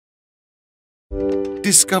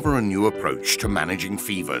Discover a new approach to managing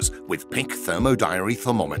fevers with PIC ThermoDiary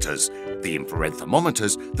thermometers, the infrared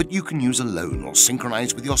thermometers that you can use alone or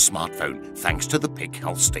synchronize with your smartphone thanks to the PIC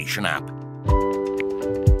Health Station app.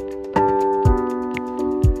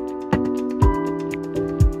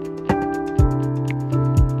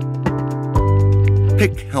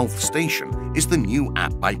 PIC Health Station is the new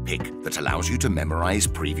app by PIC that allows you to memorize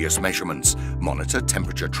previous measurements, monitor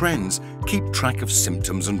temperature trends, keep track of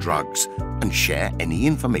symptoms and drugs, and share any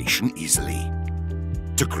information easily.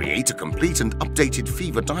 To create a complete and updated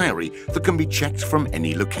fever diary that can be checked from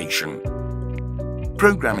any location.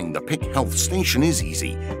 Programming the PIC Health Station is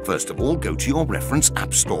easy. First of all, go to your reference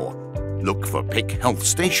app store. Look for PIC Health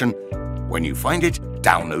Station. When you find it,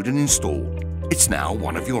 download and install. It's now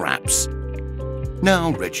one of your apps.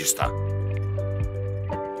 Now register.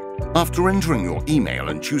 After entering your email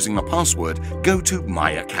and choosing a password, go to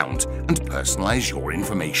My Account and personalize your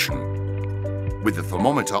information. With the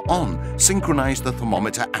thermometer on, synchronize the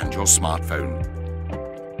thermometer and your smartphone.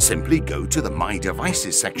 Simply go to the My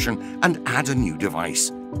Devices section and add a new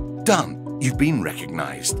device. Done! You've been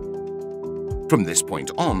recognized. From this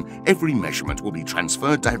point on, every measurement will be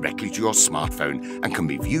transferred directly to your smartphone and can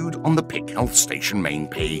be viewed on the PIC Health Station main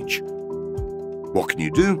page. What can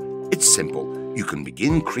you do? It's simple. You can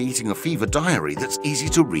begin creating a fever diary that's easy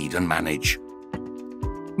to read and manage.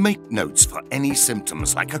 Make notes for any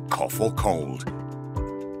symptoms like a cough or cold.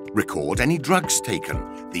 Record any drugs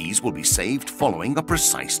taken. These will be saved following a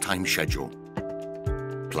precise time schedule.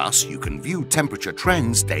 Plus, you can view temperature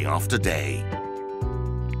trends day after day.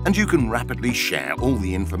 And you can rapidly share all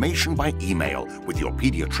the information by email with your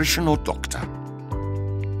pediatrician or doctor.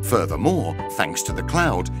 Furthermore, thanks to the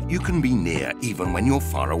cloud, you can be near even when you're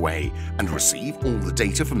far away and receive all the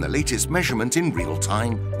data from the latest measurement in real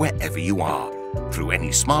time wherever you are, through any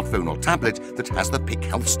smartphone or tablet that has the PIC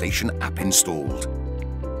Health Station app installed.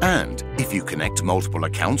 And if you connect multiple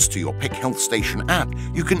accounts to your PIC Health Station app,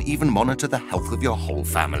 you can even monitor the health of your whole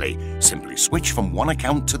family. Simply switch from one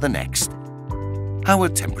account to the next. How are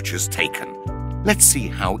temperatures taken? Let's see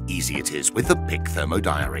how easy it is with the PIC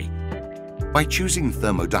ThermoDiary. By choosing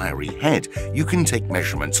ThermoDiary Head, you can take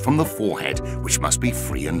measurements from the forehead, which must be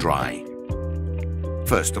free and dry.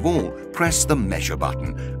 First of all, press the Measure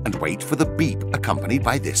button and wait for the beep accompanied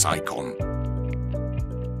by this icon.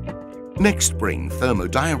 Next, bring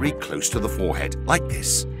ThermoDiary close to the forehead, like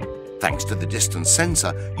this. Thanks to the distance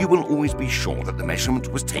sensor, you will always be sure that the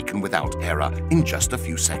measurement was taken without error in just a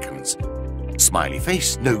few seconds. Smiley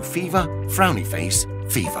face, no fever. Frowny face,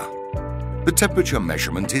 fever. The temperature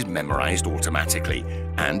measurement is memorized automatically,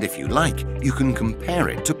 and if you like, you can compare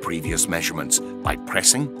it to previous measurements by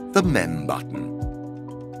pressing the Mem button.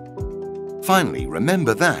 Finally,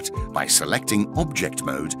 remember that, by selecting Object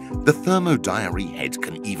Mode, the ThermoDiary Head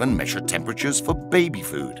can even measure temperatures for baby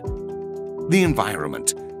food, the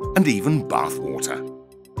environment, and even bath water.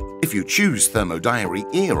 If you choose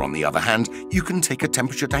ThermoDiary Ear, on the other hand, you can take a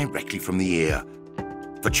temperature directly from the ear.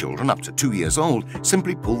 For children up to 2 years old,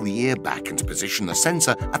 simply pull the ear back and position the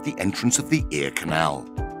sensor at the entrance of the ear canal.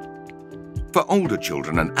 For older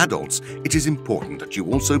children and adults, it is important that you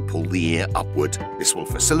also pull the ear upward. This will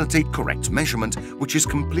facilitate correct measurement, which is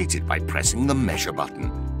completed by pressing the Measure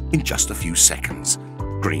button in just a few seconds.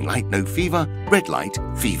 Green light, no fever. Red light,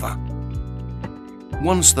 fever.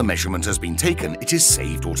 Once the measurement has been taken, it is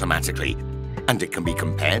saved automatically, and it can be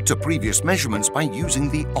compared to previous measurements by using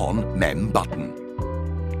the On Mem button.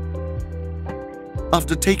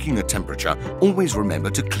 After taking a temperature, always remember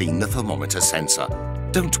to clean the thermometer sensor.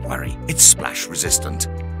 Don't worry, it's splash resistant.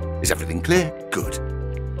 Is everything clear? Good.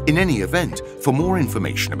 In any event, for more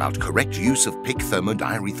information about correct use of PIC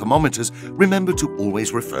ThermoDiary thermometers, remember to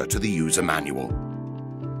always refer to the user manual.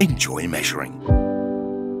 Enjoy measuring.